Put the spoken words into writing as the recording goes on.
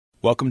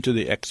Welcome to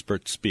the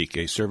Experts Speak,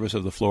 a service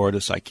of the Florida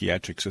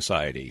Psychiatric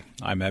Society.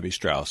 I'm Abby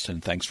Strauss,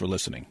 and thanks for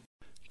listening.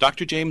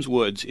 Dr. James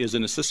Woods is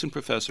an assistant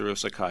professor of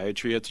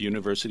psychiatry at the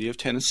University of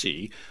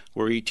Tennessee,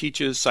 where he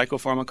teaches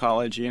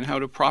psychopharmacology and how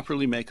to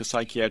properly make a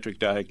psychiatric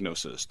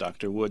diagnosis.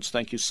 Dr. Woods,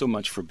 thank you so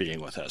much for being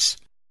with us.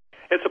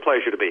 It's a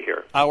pleasure to be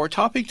here. Our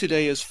topic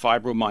today is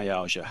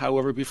fibromyalgia.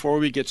 However, before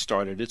we get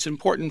started, it's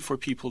important for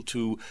people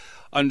to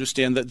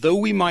understand that though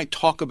we might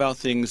talk about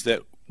things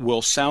that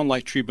will sound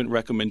like treatment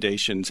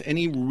recommendations,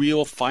 any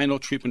real final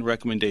treatment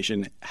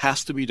recommendation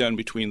has to be done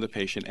between the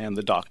patient and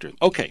the doctor.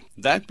 Okay,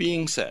 that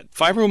being said,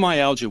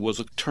 fibromyalgia was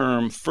a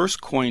term first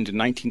coined in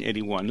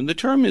 1981, and the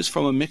term is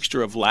from a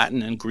mixture of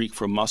Latin and Greek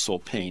for muscle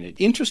pain.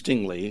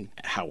 Interestingly,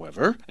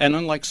 however, and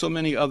unlike so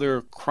many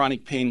other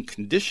chronic pain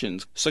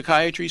conditions,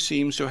 psychiatry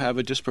seems to have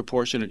a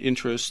disproportionate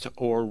interest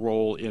or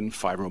role in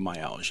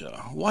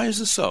fibromyalgia. Why is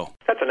this so?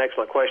 That's an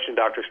excellent question,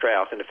 Dr.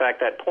 Strauss, and in fact,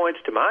 that points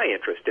to my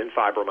interest in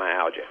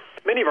fibromyalgia.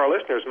 Many of our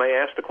listeners may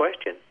ask the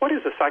question, what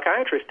is a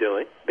psychiatrist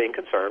doing being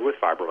concerned with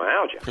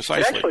fibromyalgia?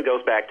 Precisely. It actually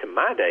goes back to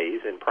my days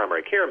in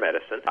primary care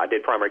medicine. I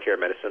did primary care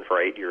medicine for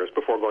 8 years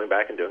before going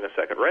back and doing a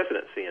second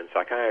residency in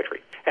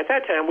psychiatry. At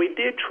that time, we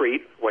did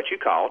treat what you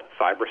called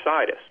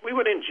fibrositis. We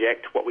would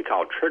inject what we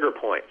called trigger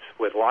points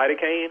with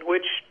lidocaine,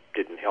 which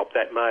didn't help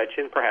that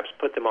much, and perhaps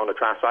put them on a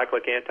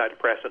tricyclic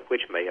antidepressant,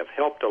 which may have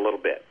helped a little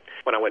bit.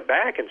 When I went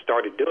back and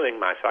started doing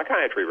my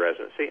psychiatry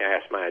residency, I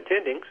asked my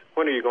attendings,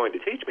 when are you going to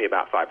teach me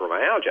about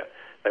fibromyalgia?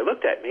 They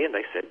looked at me and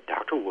they said,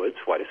 Dr. Woods,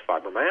 what is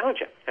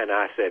fibromyalgia? And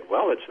I said,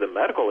 well, it's the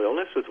medical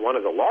illness with one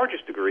of the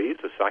largest degrees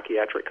of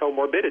psychiatric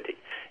comorbidity.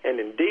 And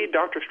indeed,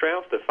 Dr.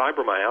 Strauss, the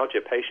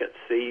fibromyalgia patient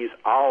sees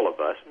all of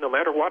us, no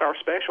matter what our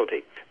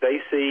specialty. They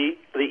see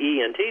the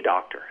ENT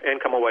doctor and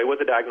come away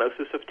with a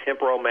diagnosis of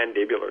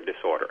temporomandibular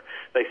disorder.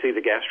 They see the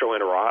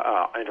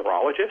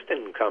gastroenterologist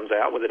and comes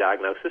out with a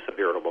diagnosis of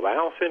irritable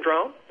bowel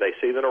syndrome. They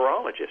see the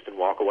neurologist and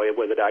walk away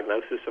with a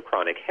diagnosis of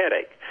chronic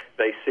headache.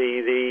 They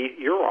see the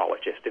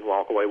urologist and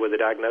walk away with a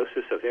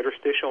diagnosis of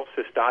interstitial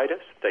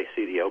cystitis. They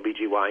see the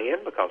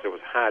OBGYN because there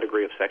was a high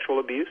degree of sexual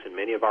abuse in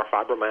many of our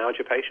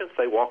fibromyalgia patients.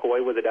 They walk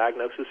away with a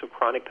diagnosis of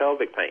chronic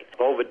pelvic pain,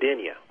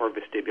 vulvodynia, or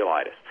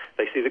vestibulitis.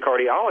 They see the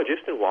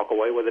cardiologist and walk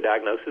away with a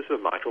diagnosis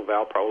of mitral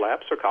valve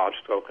prolapse or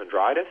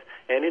costochondritis.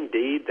 And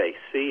indeed, they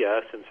see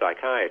us in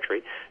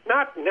psychiatry,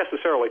 not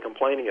necessarily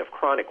complaining of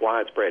chronic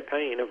widespread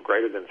pain of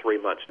greater than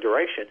 3 months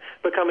duration,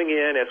 but coming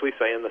in, as we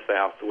say in the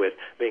South, with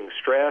being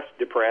stressed,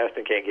 depressed,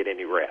 and can't get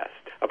any rest.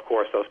 Of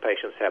course, those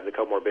patients have the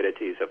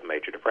comorbidities of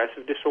major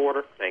depressive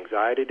disorder,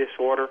 anxiety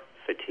disorder,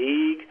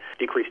 fatigue,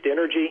 decreased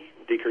energy,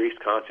 decreased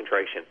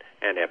concentration,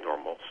 and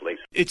abnormal sleep.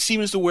 It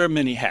seems to wear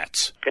many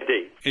hats.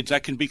 Indeed.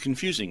 That can be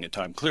confusing at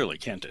times, clearly,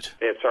 can't it?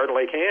 It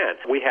certainly can.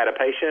 We had a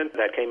patient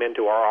that came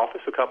into our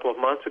office a couple of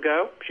months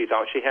ago. She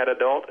thought she had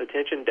adult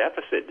attention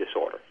deficit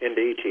disorder.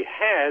 Indeed, she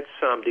had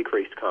some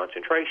decreased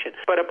concentration.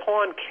 But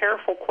upon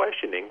careful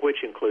questioning,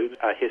 which includes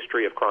a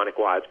history of chronic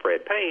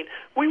widespread pain,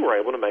 we were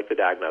able to make the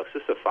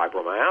diagnosis of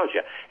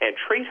fibromyalgia and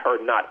treat her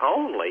not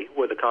only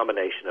with a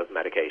combination of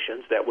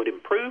medications that would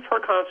improve her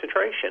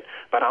concentration,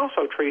 but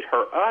also treat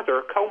her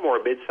other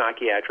comorbid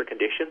psychiatric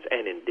conditions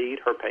and indeed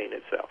her pain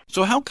itself.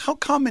 So how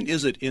common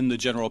is it in the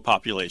general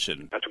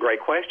population? That's a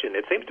great question.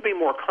 It seems to be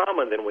more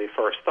common than we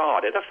first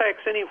thought. It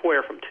affects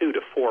anywhere from 2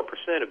 to 4%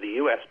 of the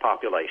U.S.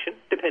 population,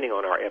 depending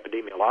on our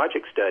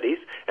epidemiologic studies,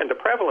 and the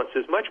prevalence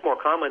is much more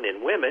common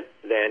in women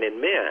than in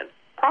men.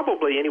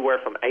 Probably anywhere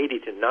from 80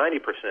 to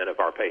 90% of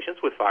our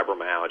patients with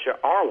fibromyalgia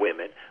are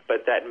women,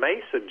 but that may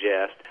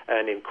suggest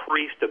an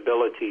increased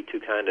ability to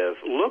kind of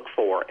look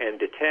for and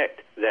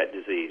detect that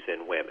disease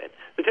in women.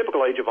 The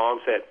typical age of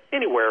onset,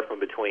 anywhere from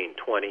between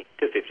 20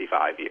 to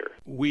 55 years.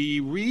 We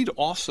read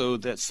also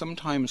that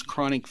sometimes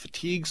chronic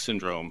fatigue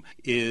syndrome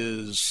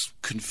is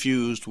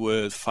confused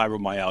with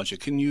fibromyalgia.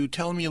 Can you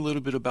tell me a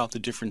little bit about the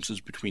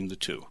differences between the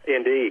two?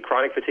 Indeed.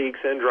 Chronic fatigue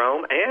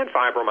syndrome and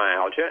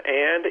fibromyalgia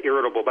and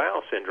irritable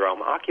bowel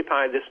syndrome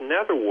occupy this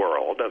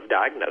netherworld of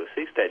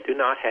diagnoses that do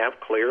not have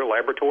clear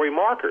laboratory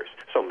markers.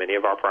 So many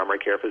of our primary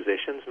care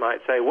physicians might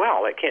say,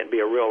 well, it can't be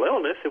a real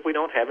illness if we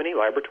don't have any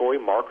laboratory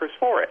markers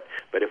for it.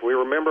 But if we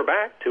remember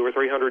back 200 or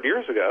 300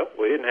 years ago,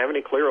 we didn't have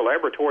any clear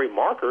laboratory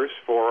markers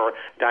for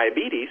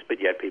diabetes,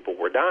 but yet people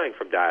were dying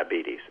from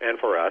diabetes. And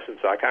for us in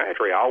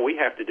psychiatry, all we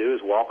have to do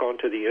is walk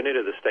onto the unit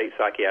of the state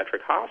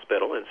psychiatric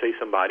hospital and see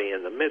somebody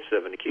in the midst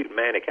of an acute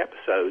manic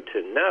episode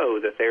to know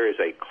that there is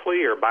a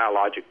clear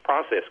biologic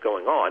process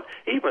going on,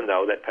 even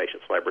though that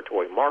patient's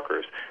laboratory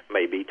markers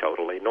may be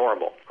totally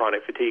normal.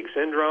 Chronic fatigue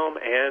syndrome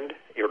and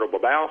irritable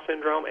bowel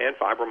syndrome and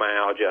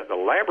fibromyalgia, the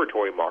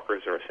laboratory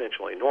markers are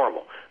essentially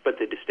normal. But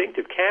the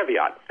distinctive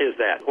caveat is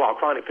that while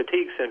chronic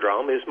fatigue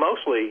syndrome is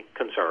mostly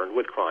concerned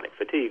with chronic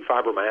fatigue,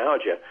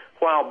 fibromyalgia,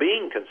 while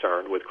being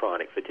concerned with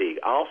chronic fatigue,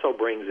 also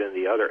brings in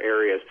the other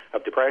areas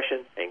of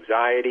depression,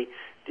 anxiety,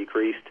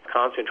 decreased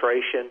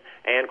concentration,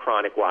 and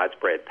chronic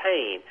widespread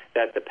pain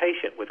that the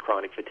patient with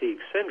chronic fatigue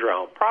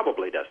syndrome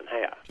probably doesn't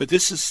have. But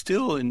this is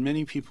still, in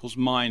many people's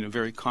mind, a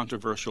very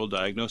controversial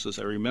diagnosis.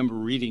 I remember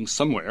reading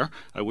somewhere,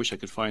 I wish I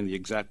could find the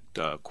exact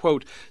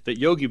quote, that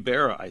Yogi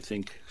Berra, I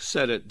think,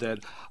 said it, that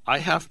I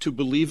have to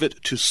believe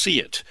it to see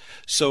it.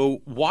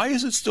 So why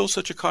is it still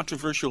such a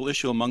controversial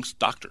issue amongst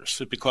doctors?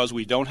 Is it because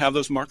we don't have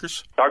those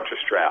markers? Dr.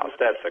 Strauss,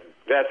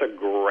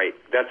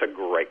 that's a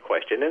great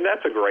question, and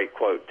that's a great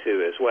quote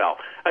too as well.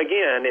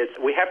 Again,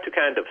 we have to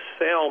kind of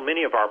sell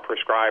many of our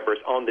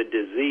prescribers on the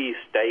disease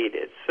state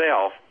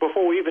itself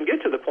before we even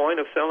get to the point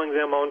of selling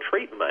them on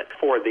treatment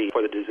for the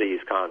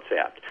disease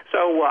concept.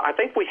 So I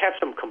think we have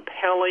some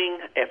compelling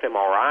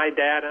fMRI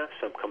data,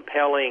 some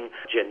compelling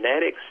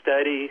genetic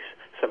studies,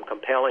 some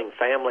compelling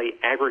family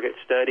aggregate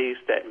studies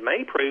that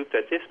may prove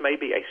that this may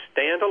be a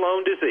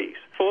standalone disease,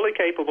 fully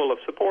capable of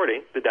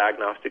supporting the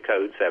diagnostic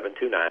code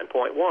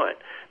 729.1.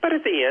 But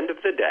at the end of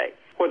the day,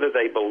 whether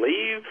they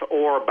believe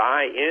or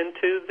buy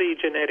into the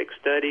genetic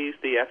studies,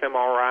 the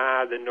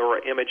fMRI, the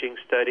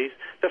neuroimaging studies,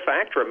 the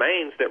fact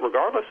remains that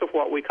regardless of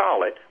what we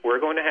call it, we're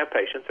going to have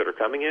patients that are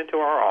coming into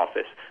our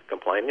office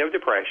complaining of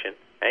depression,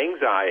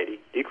 anxiety,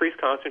 decreased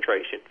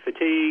concentration,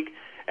 fatigue,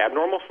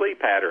 abnormal sleep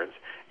patterns,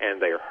 and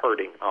they are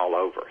hurting all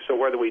over. So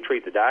whether we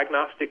treat the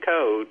diagnostic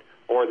code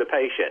or the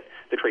patient,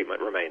 the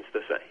treatment remains the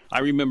same. I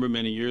remember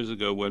many years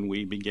ago when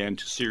we began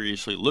to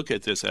seriously look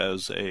at this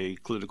as a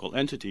clinical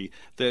entity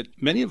that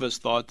many of us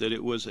thought that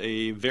it was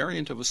a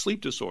variant of a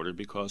sleep disorder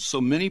because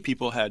so many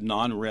people had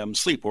non-REM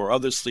sleep or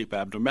other sleep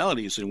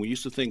abnormalities, and we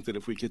used to think that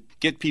if we could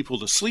get people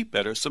to sleep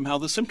better, somehow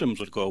the symptoms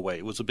would go away.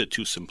 It was a bit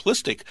too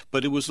simplistic,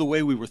 but it was the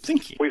way we were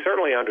thinking. We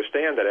certainly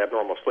understand that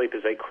abnormal sleep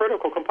is a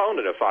critical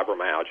component of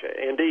fibromyalgia.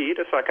 Indeed,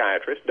 a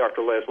psychiatrist,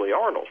 Dr. Leslie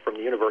Arnold from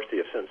the University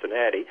of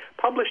Cincinnati,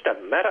 published a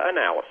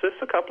meta-analysis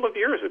a couple of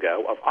years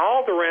ago of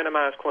all the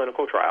randomized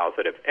clinical trials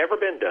that have ever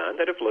been done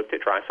that have looked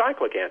at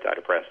tricyclic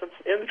antidepressants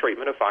in the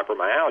treatment of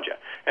fibromyalgia.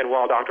 And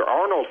while Dr.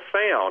 Arnold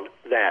found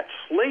that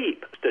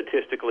sleep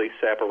statistically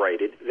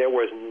separated, there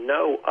was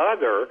no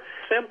other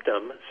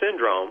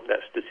syndrome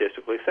that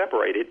statistically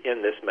separated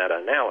in this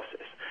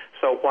meta-analysis.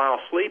 So while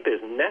sleep is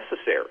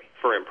necessary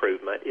for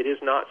improvement, it is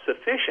not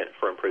sufficient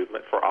for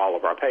improvement for all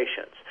of our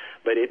patients.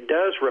 But it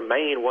does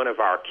remain one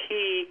of our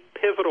key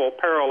pivotal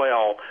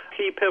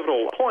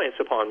points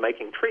upon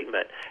making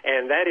treatment,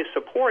 and that is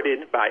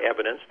supported by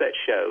evidence that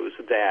shows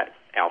that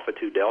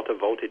alpha-2 delta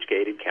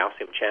voltage-gated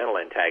calcium channel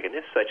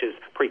antagonists such as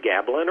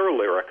pregabalin or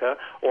Lyrica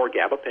or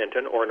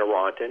gabapentin or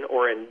Neurontin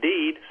or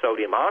indeed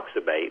sodium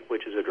oxybate,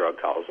 which is a drug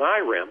called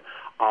Xyrem,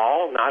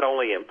 all not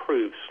only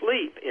improve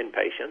sleep in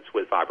patients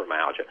with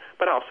fibromyalgia,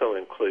 but also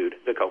include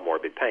the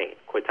comorbid pain.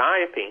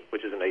 Quetiapine,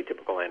 which is an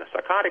atypical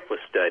antipsychotic, was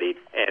studied,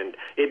 and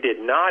it did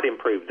not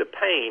improve the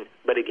pain,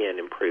 but again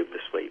improved the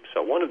sleep.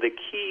 So one of the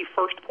key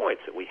first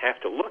points that we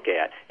have to look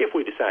at if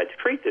we decide to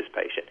treat this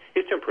patient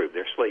is to improve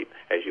their sleep,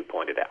 as you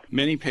pointed out.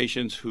 Many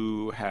patients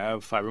who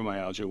have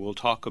fibromyalgia will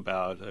talk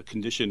about a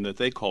condition that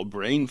they call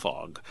brain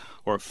fog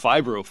or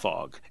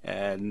fibrofog,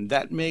 and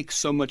that makes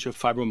so much of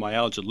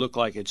fibromyalgia look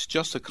like it's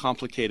just a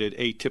complicated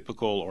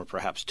atypical or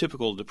perhaps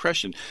typical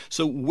depression.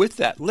 So with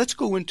that, let's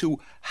go into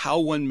how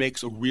one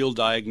makes a real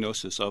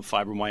diagnosis of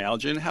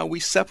fibromyalgia and how we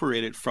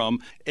separate it from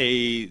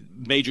a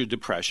major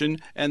depression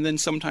and then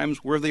sometimes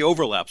where the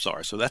overlaps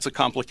are. So that's a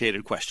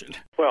complicated question.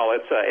 Well,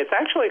 it's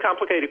actually a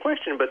complicated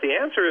question, but the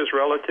answer is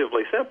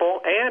relatively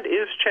simple and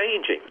is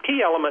changing.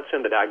 Key elements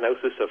in the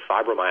diagnosis of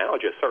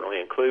fibromyalgia certainly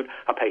include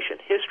a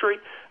patient history,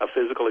 a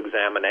physical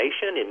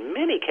examination in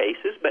many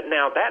cases, but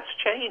now that's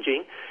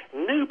changing.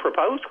 New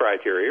proposed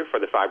criteria for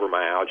the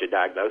fibromyalgia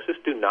diagnosis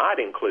do not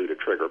include a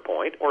trigger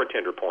point or a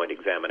tender point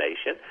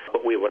examination,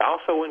 but we would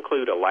also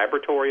include a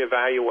laboratory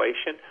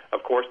evaluation.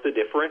 Of course, the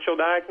differential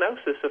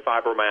diagnosis of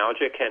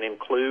fibromyalgia can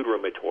include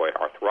rheumatoid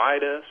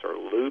arthritis or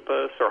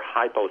lupus or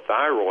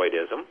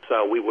hypothyroidism,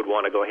 so we would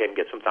want to go ahead and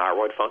get some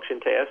thyroid function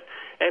tests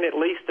and at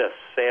least a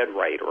SED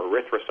rate or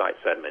erythrocyte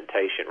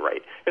sedimentation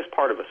rate as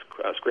part of a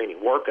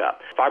screening workup.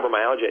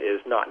 Fibromyalgia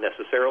is not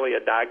necessarily a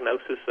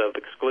diagnosis of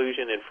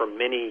exclusion, and for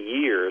many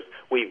years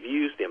we've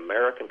used the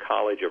American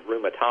College of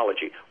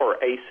Rheumatology, or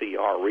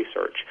ACR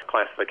research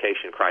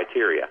classification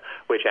criteria,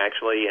 which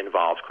actually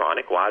involves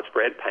chronic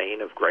widespread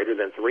pain of greater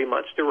than 3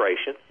 months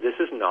duration.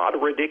 This is not a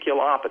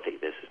radiculopathy.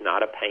 This is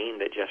not a pain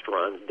that just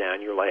runs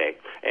down your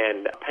leg.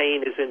 And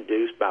pain is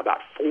induced by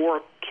about 4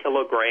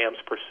 kilograms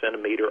per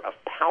centimeter of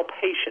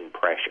palpation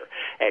pressure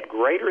at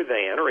greater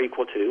than or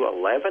equal to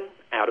 11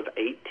 out of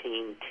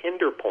 18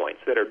 tender points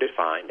that are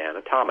defined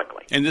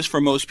anatomically. And this, for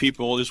most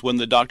people, is when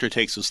the doctor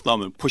takes his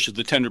thumb and pushes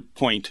the tender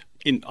point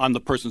on the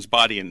person's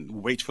body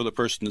and waits for the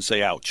person to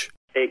say, ouch.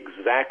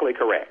 Exactly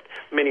correct.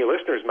 Many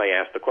listeners may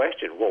ask the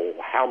question, well,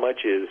 how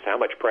much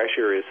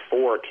pressure is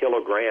 4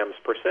 kilograms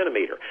per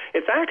centimeter?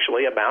 It's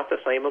actually about the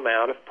same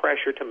amount of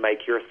pressure to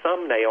make your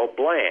thumbnail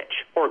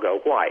blanch or go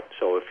white.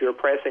 So if you're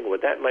pressing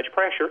with that much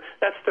pressure,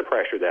 that's the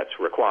pressure that's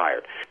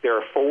required. There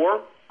are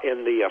 4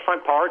 In the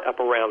front part, up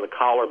around the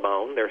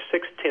collarbone, there are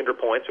 6 tender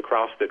points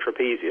across the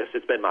trapezius.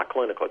 It's been my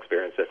clinical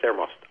experience that they're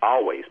almost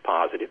always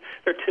positive.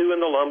 There are 2 in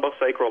the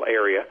lumbosacral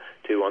area,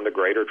 2 on the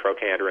greater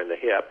trochanter in the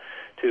hip,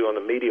 2 on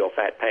the medial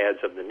fat pads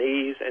of the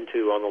knees, and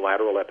 2 on the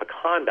lateral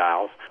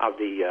epicondyles of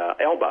the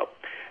elbow.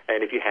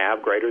 And if you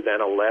have greater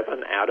than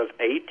 11 out of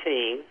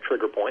 18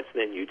 trigger points,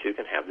 then you too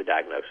can have the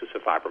diagnosis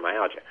of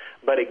fibromyalgia.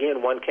 But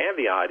again, one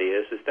caveat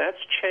is that's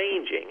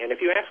changing. And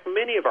if you ask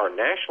many of our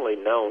nationally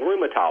known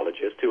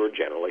rheumatologists, who are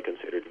generally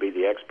considered to be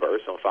the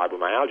experts on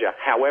fibromyalgia,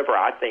 however,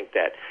 I think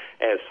that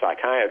as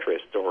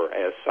psychiatrists or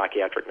as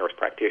psychiatric nurse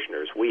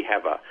practitioners, we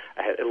have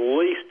at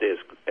least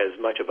as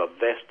much of a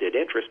vested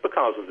interest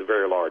because of the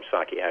very large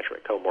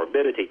psychiatric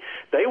comorbidity.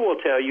 They will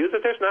tell you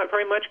that there's not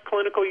very much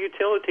clinical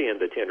utility in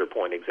the tender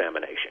point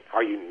examination.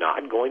 Are you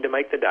not going to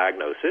make the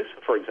diagnosis,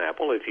 for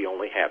example, if you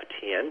only have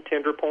 10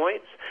 tender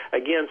points?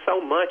 Again, so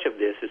much of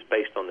this is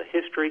based on the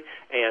history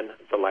and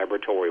the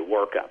laboratory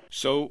workup.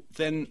 So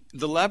then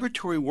the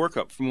laboratory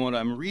workup, from what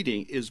I'm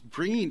reading, is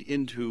bringing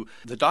into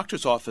the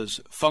doctor's office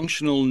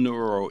functional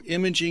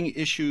neuroimaging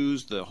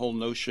issues, the whole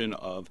notion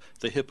of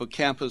the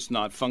hippocampus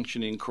not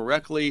functioning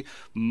correctly,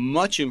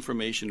 much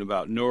information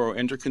about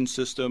neuroendocrine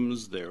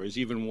systems. There is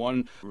even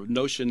one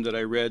notion that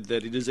I read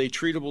that it is a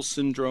treatable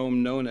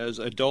syndrome known as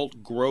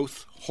adult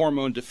growth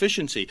hormone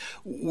deficiency.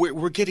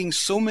 We're getting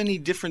so many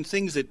different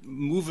things that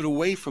move it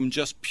away from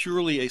just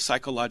purely a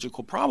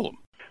psychological problem.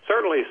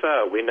 Certainly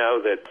so. We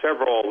know that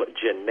several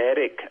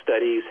genetic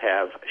studies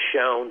have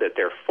shown that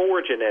there are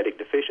 4 genetic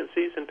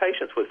deficiencies in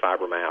patients with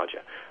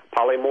fibromyalgia.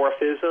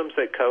 Polymorphisms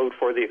that code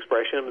for the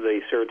expression of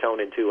the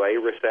serotonin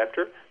 2A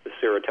receptor, the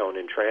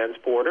serotonin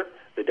transporter,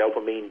 the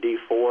dopamine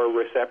D4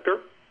 receptor,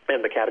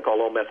 and the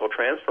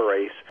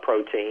catecholomethyltransferase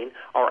protein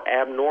are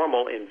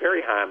abnormal in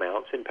very high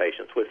amounts in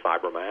patients with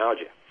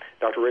fibromyalgia.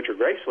 Dr. Richard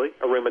Gracely,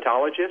 a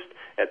rheumatologist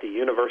at the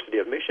University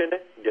of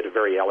Michigan, did a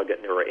very elegant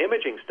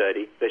neuroimaging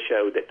study that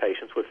showed that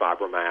patients with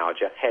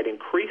fibromyalgia had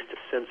increased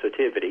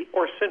sensitivity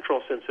or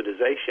central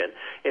sensitization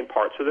in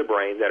parts of the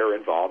brain that are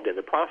involved in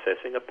the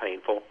processing of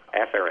painful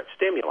afferent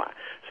stimuli,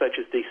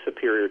 such as the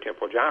superior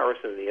temporal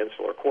gyrus and the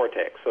insular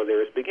cortex. So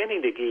there is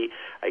beginning to be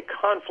a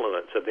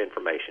confluence of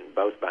information,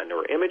 both by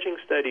neuroimaging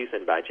studies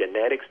and by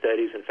genetic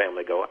studies and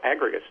family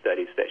aggregate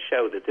studies that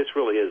show that this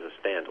really is a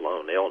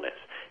standalone illness.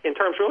 In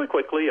terms, really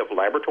quickly, of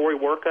laboratory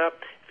workup,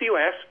 if you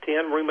ask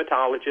 10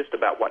 rheumatologists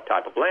about what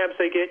type of labs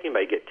they get, you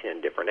may get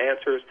 10 different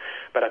answers.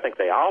 But I think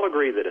they all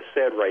agree that a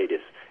SED rate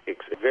is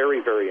very,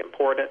 very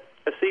important.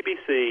 A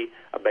CBC,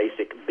 a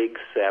basic Big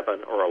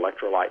 7 or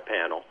electrolyte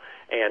panel,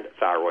 and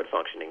thyroid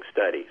functioning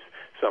studies.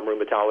 Some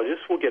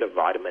rheumatologists will get a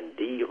vitamin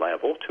D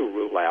level to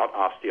rule out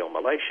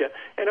osteomalacia.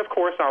 And, of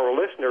course, our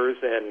listeners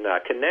in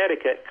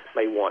Connecticut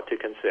may want to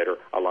consider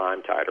a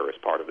Lyme titer as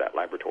part of that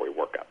laboratory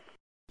workup.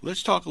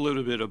 Let's talk a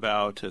little bit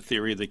about a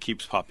theory that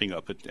keeps popping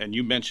up, and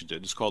you mentioned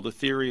it. It's called the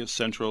theory of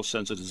central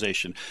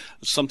sensitization,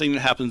 something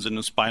that happens in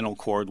the spinal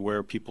cord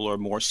where people are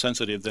more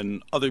sensitive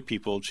than other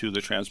people to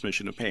the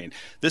transmission of pain.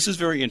 This is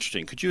very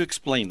interesting. Could you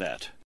explain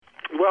that?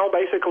 Well,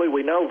 basically,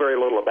 we know very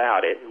little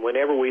about it.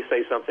 Whenever we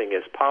say something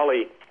is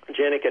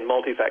polygenic and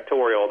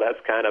multifactorial, that's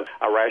kind of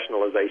a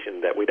rationalization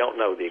that we don't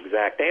know the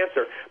exact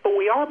answer. But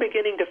we are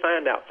beginning to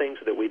find out things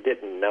that we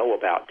didn't know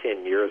about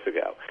 10 years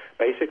ago.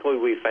 Basically,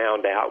 we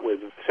found out with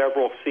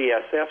several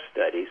CSF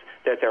studies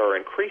that there are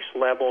increased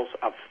levels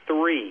of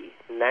 3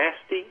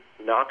 nasty,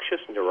 noxious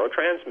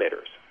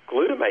neurotransmitters: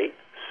 glutamate,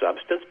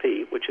 substance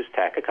P, which is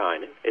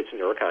tachykinin, it's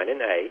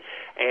neurokinin A,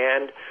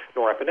 and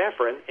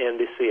norepinephrine in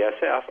the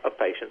CSF of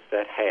patients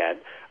that had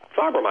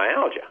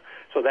fibromyalgia.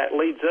 So that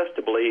leads us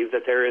to believe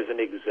that there is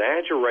an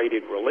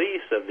exaggerated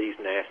release of these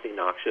nasty,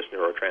 noxious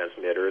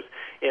neurotransmitters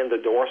in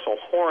the dorsal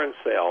horn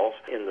cells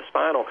in the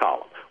spinal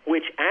column,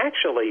 which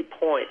actually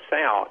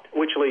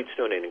which leads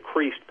to an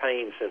increased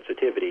pain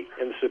sensitivity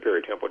in the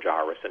superior temporal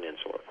gyrus and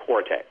insular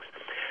cortex.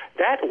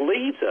 That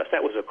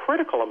was a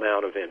critical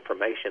amount of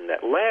information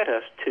that led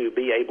us to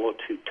be able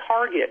to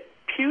target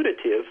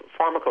putative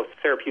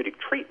pharmacotherapeutic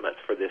treatments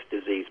for this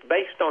disease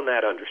based on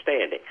that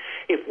understanding.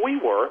 If we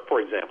were,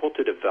 for example,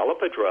 to develop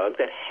a drug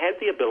that had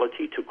the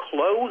ability to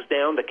close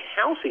down the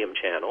calcium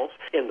channels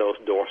in those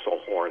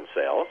dorsal horn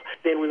cells,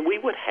 then we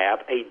would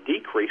have a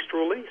decreased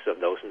release of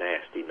those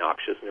nasty,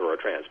 noxious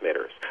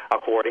neurotransmitters.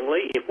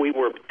 Accordingly, if we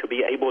were to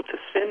be able to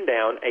send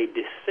down a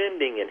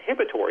descending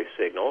inhibitory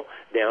signal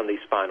down the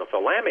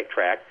spinothalamic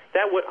tract,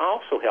 that would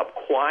also help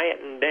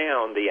quieten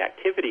down the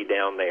activity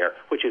down there,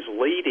 which is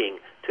leading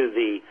to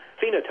the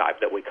phenotype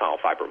that we call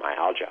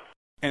fibromyalgia.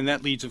 And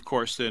that leads, of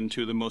course, then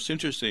to the most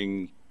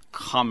interesting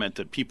comment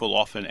that people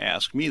often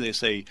ask me. They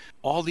say,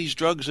 all these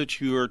drugs that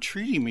you are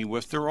treating me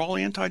with, they're all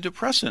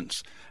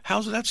antidepressants.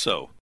 How's that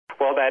so?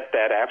 Well, that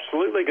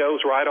absolutely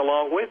goes right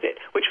along with it,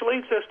 which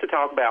leads us to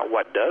talk about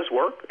what does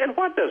work and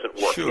what doesn't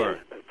work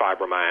in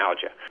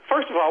fibromyalgia.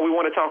 First of all, we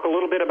want to talk a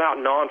little bit about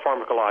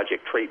non-pharmacologic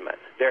treatment.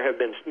 There have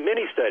been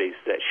many studies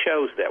that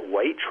shows that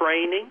weight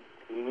training,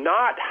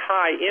 not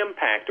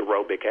high-impact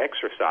aerobic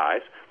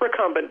exercise,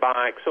 recumbent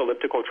bikes,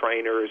 elliptical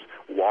trainers,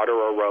 water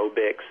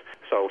aerobics.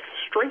 So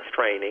strength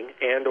training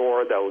and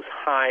or those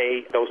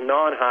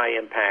non-high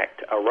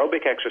impact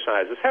aerobic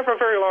exercises have a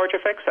very large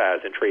effect size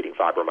in treating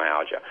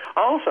fibromyalgia.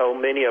 Also,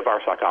 many of our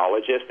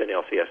psychologists and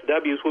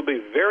LCSWs will be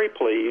very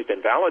pleased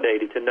and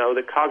validated to know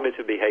that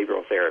cognitive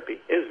behavioral therapy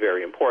is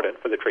very important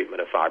for the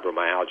treatment of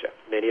fibromyalgia.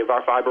 Many of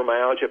our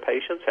fibromyalgia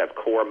patients have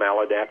core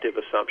maladaptive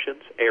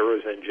assumptions,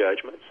 errors in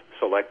judgments,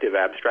 selective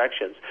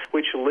abstractions,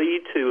 which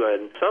lead to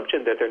an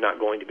assumption that they're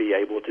not going to be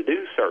able to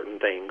do certain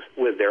things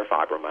with their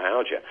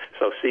fibromyalgia.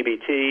 So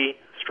CBT,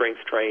 strength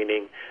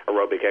training,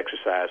 aerobic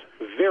exercise,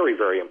 very,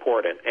 very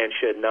important and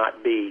should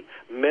not be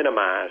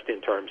minimized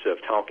in terms of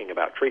talking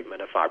about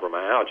treatment of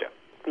fibromyalgia.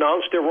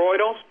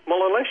 Nonsteroidals,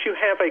 well, unless you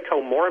have a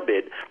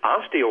comorbid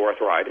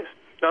osteoarthritis,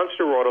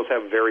 nonsteroidals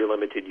have very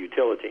limited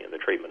utility in the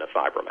treatment of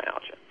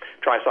fibromyalgia.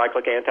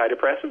 Tricyclic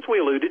antidepressants, we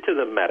alluded to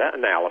the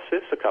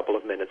meta-analysis a couple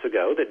of minutes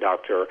ago that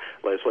Dr.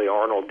 Leslie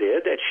Arnold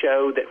did that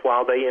showed that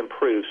while they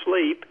improve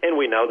sleep, and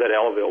we know that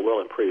Elavil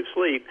will improve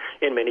sleep,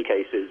 in many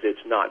cases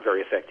it's not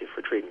very effective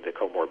for treating the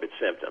comorbid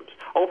symptoms.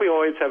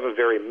 Opioids have a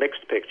very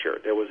mixed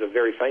picture. There was a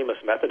very famous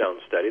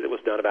methadone study that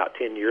was done about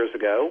 10 years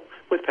ago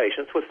with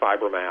patients with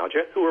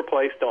fibromyalgia who were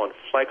placed on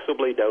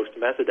flexibly dosed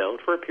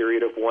methadone for a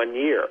period of 1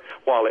 year.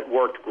 While it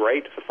worked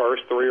great for the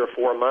first 3 or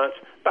 4 months,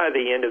 by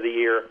the end of the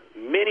year,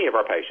 many of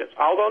our patients,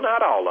 although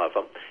not all of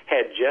them,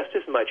 had just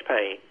as much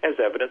pain as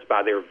evidenced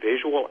by their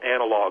visual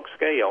analog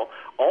scale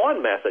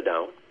on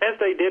methadone as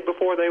they did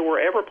before they were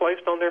ever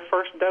placed on their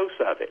first dose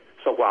of it.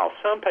 So while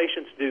some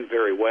patients do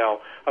very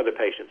well, other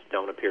patients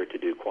don't appear to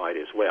do quite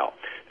as well.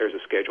 There's a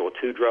Schedule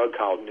II drug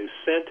called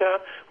Nucynta,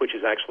 which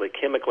is actually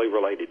chemically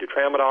related to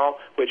tramadol,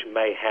 which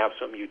may have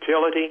some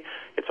utility.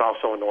 It's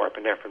also a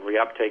norepinephrine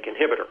reuptake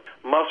inhibitor.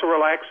 Muscle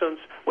relaxants,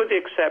 with the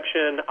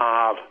exception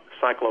of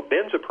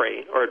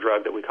cyclobenzaprine, or a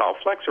drug that we call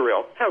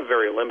Flexeril, have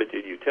very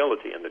limited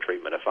utility in the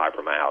treatment of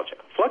fibromyalgia.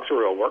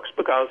 Flexeril works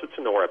because it's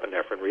a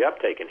norepinephrine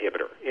reuptake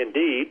inhibitor.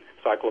 Indeed,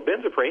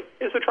 cyclobenzaprine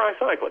is a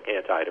tricyclic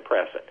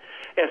antidepressant.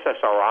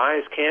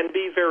 SSRIs can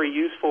be very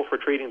useful for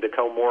treating the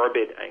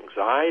comorbid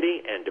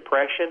anxiety and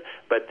depression,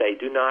 but they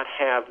do not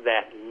have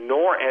that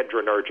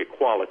noradrenergic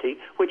quality,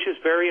 which is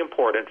very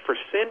important for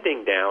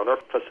sending down or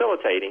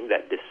facilitating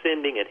that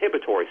descending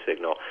inhibitory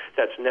signal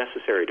that's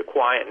necessary to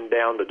quieten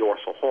down the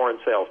dorsal horn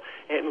cells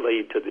and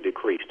lead to the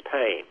decreased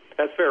pain.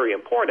 That's very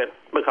important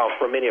because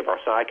for many of our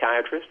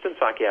psychiatrists and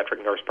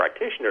psychiatric nurse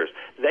practitioners,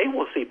 they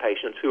will see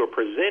patients who are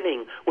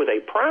presenting with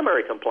a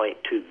primary complaint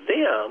to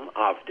them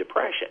of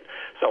depression.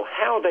 So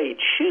how they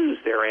choose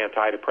their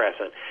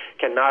antidepressant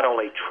can not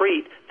only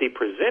treat the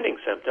presenting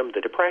symptom,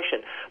 the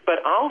depression,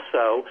 but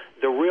also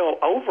the real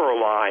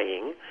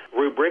overlying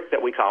rubric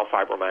that we call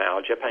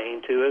fibromyalgia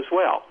pain too as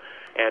well.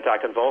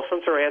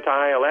 Anticonvulsants or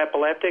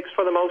anti-epileptics,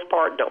 for the most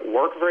part, don't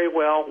work very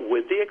well,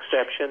 with the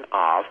exception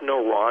of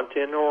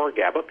Neurontin or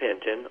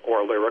gabapentin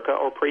or Lyrica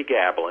or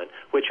pregabalin,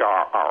 which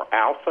are our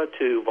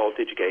alpha-2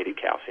 voltage-gated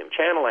calcium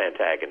channel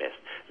antagonists.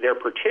 They're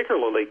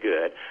particularly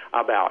good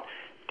about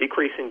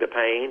decreasing the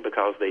pain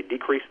because they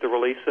decrease the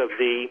release of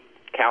the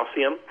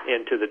calcium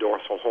into the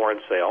dorsal horn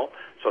cell,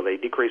 so they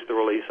decrease the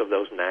release of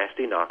those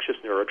nasty, noxious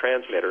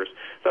neurotransmitters.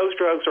 Those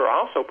drugs are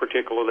also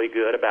particularly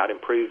good about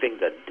improving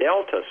the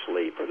delta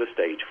sleep or the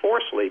stage 4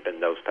 sleep in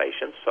those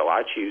patients, so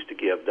I choose to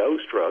give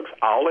those drugs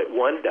all at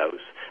one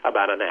dose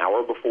about an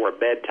hour before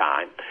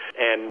bedtime,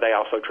 and they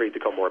also treat the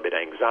comorbid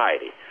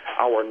anxiety.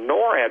 Our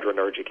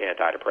noradrenergic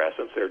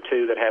antidepressants, there are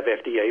two that have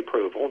FDA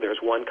approval. There's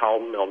one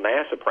called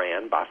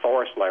milnacipran by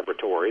Forest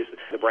Laboratories.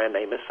 The brand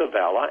name is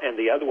Savella, and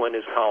the other one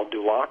is called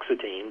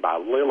duloxetine by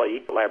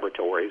Lilly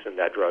Laboratories, and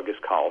that drug is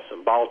called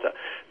Cymbalta.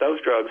 Those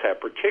drugs have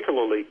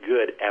particularly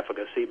good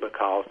efficacy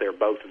because they're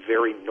both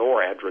very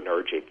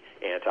noradrenergic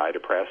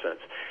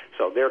antidepressants,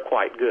 so they're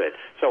quite good.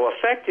 So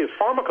effective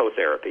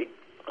pharmacotherapy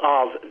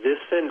of this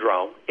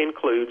syndrome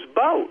includes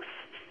both.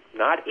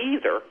 Not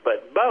either,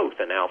 but both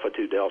an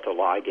alpha-2 delta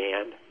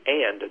ligand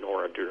and a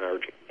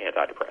noradrenergic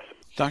antidepressant.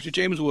 Dr.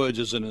 James Woods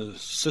is an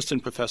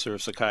assistant professor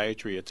of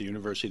psychiatry at the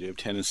University of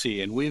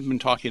Tennessee, and we've been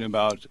talking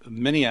about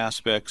many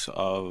aspects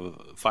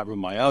of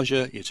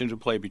fibromyalgia, its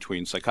interplay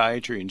between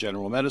psychiatry and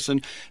general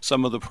medicine,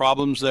 some of the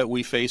problems that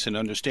we face in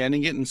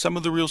understanding it, and some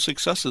of the real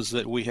successes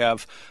that we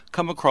have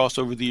come across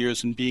over the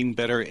years in being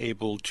better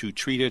able to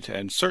treat it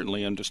and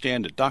certainly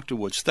understand it. Dr.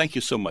 Woods, thank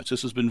you so much.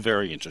 This has been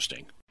very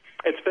interesting.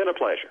 It's been a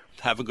pleasure.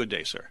 Have a good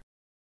day, sir.